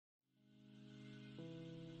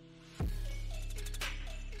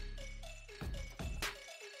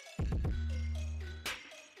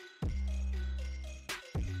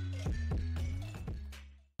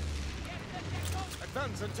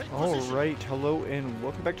Alright, hello and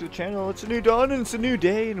welcome back to the channel. It's a new dawn and it's a new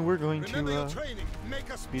day, and we're going to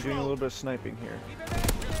be doing a little bit of sniping here.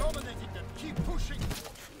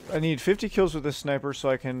 I need 50 kills with this sniper so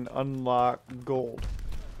I can unlock gold.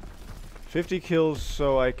 50 kills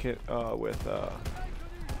so I can without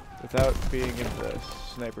being in the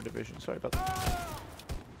sniper division. Sorry about that.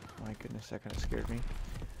 My goodness, that kind of scared me.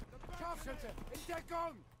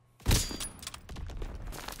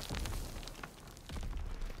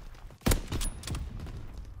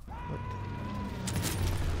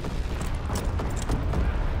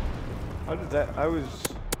 How did that?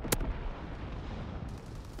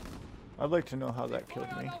 I'd like to know how that killed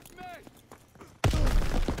me.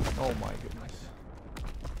 Oh my goodness.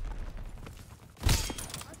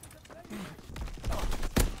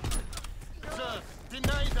 Sir,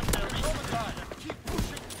 deny them their resupply and keep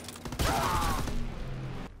pushing.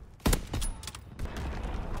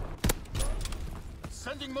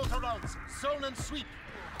 Sending motor rounds. Zone and sweep.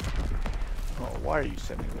 Oh, why are you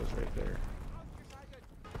sending those right there?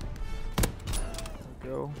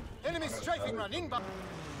 Go. Enemy strafing run inbound.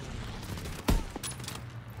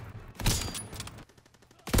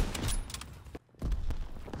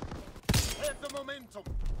 Have the momentum.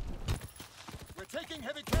 We're taking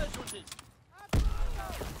heavy casualties.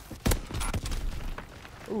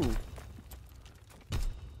 Ooh.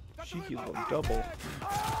 Cheeky little double.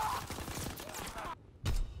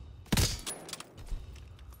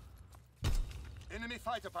 Enemy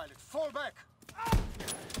fighter pilot, fall back.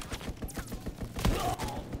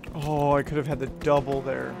 Oh, I could have had the double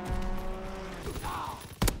there.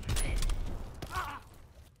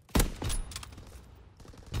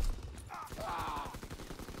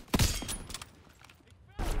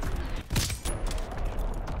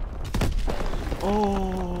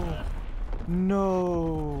 Oh,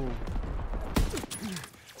 no.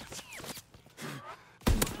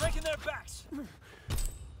 Breaking their backs.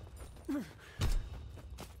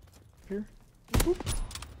 Here. Boop.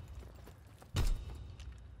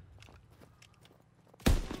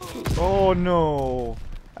 Oh no!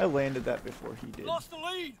 I landed that before he did. Lost the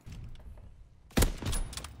lead.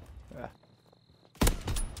 Ah.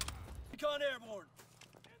 Recon airborne.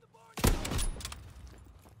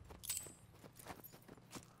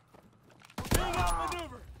 Being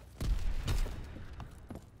outmaneuvered.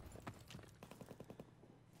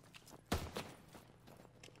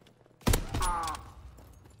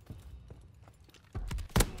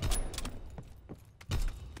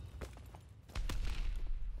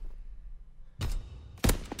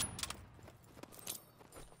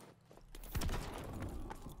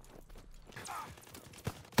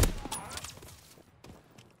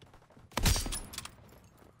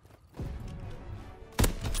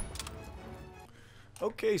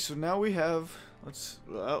 Okay, so now we have. Let's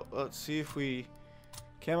see if we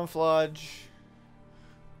camouflage.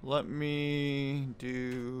 Let me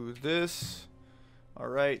do this. All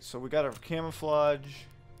right, so we got our camouflage.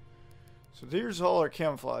 So there's all our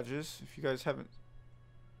camouflages. If you guys haven't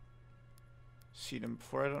seen them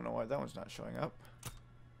before, I don't know why that one's not showing up.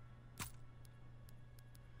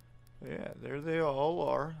 Yeah, there they all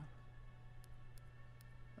are.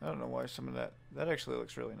 I don't know why some of that actually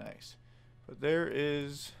looks really nice. But there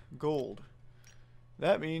is gold.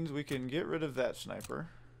 That means we can get rid of that sniper.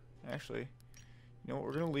 Actually, you know what?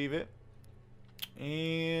 We're going to leave it.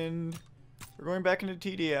 And we're going back into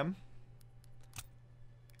TDM.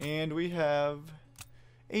 And we have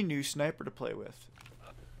a new sniper to play with.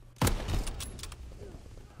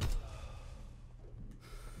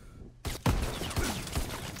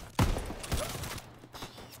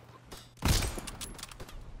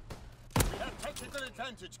 We have tactical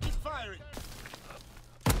advantage. Keep firing.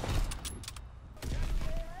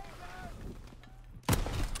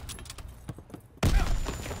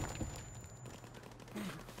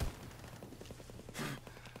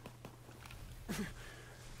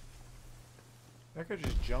 That guy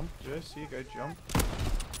just jumped. Did I see a guy jump?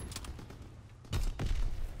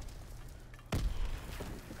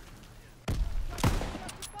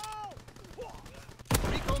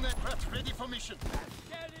 Recon aircraft ready for mission.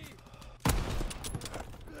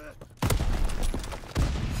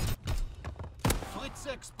 Fritz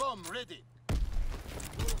X bomb ready.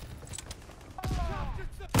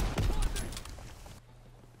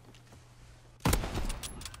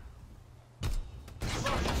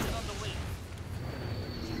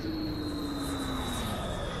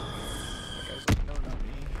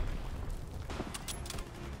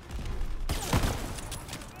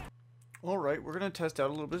 Alright, we're gonna test out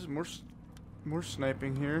a little bit more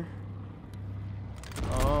sniping here.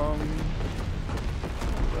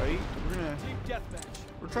 Right, we're gonna Team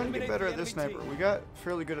deathmatch. We're trying to get better at this sniper. We got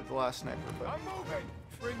fairly good at the last sniper, but I'm moving.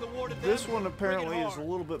 Bring the war to them. this one Bring it apparently is a hard.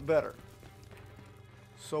 little bit better.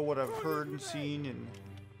 So what I've heard and seen, and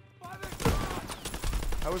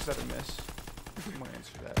how is that a miss? I'm gonna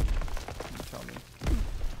answer that. You tell me.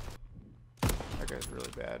 That guy's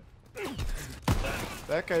really bad.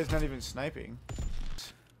 That guy's not even sniping.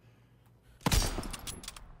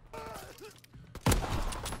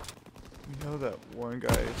 We know that one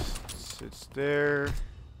guy sits there.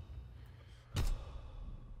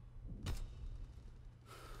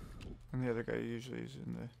 And the other guy usually is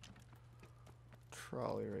in the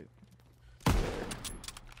trolley right there.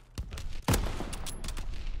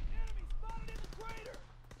 Enemy spotted in the crater.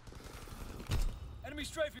 Enemy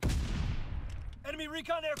strafing. Enemy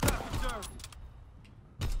recon aircraft observed.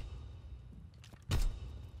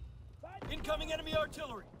 Incoming enemy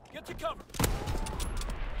artillery. Get to cover.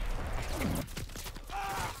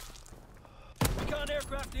 Recon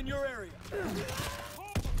aircraft in your area.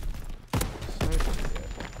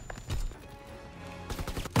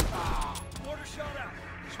 Mortar shot out.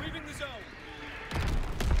 Sweeping the zone.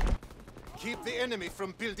 Keep the enemy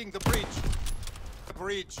from building the bridge. The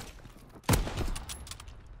bridge.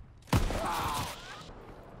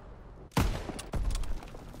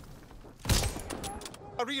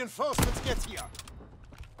 Reinforcements get here.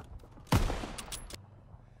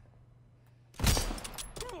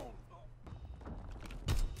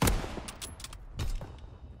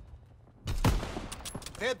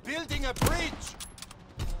 They're building a bridge.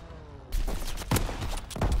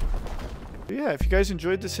 Yeah, if you guys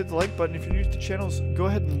enjoyed this, hit the like button. If you're new to the channel, go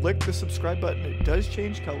ahead and lick the subscribe button. It does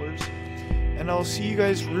change colors. And I'll see you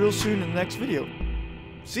guys real soon in the next video.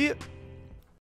 See ya!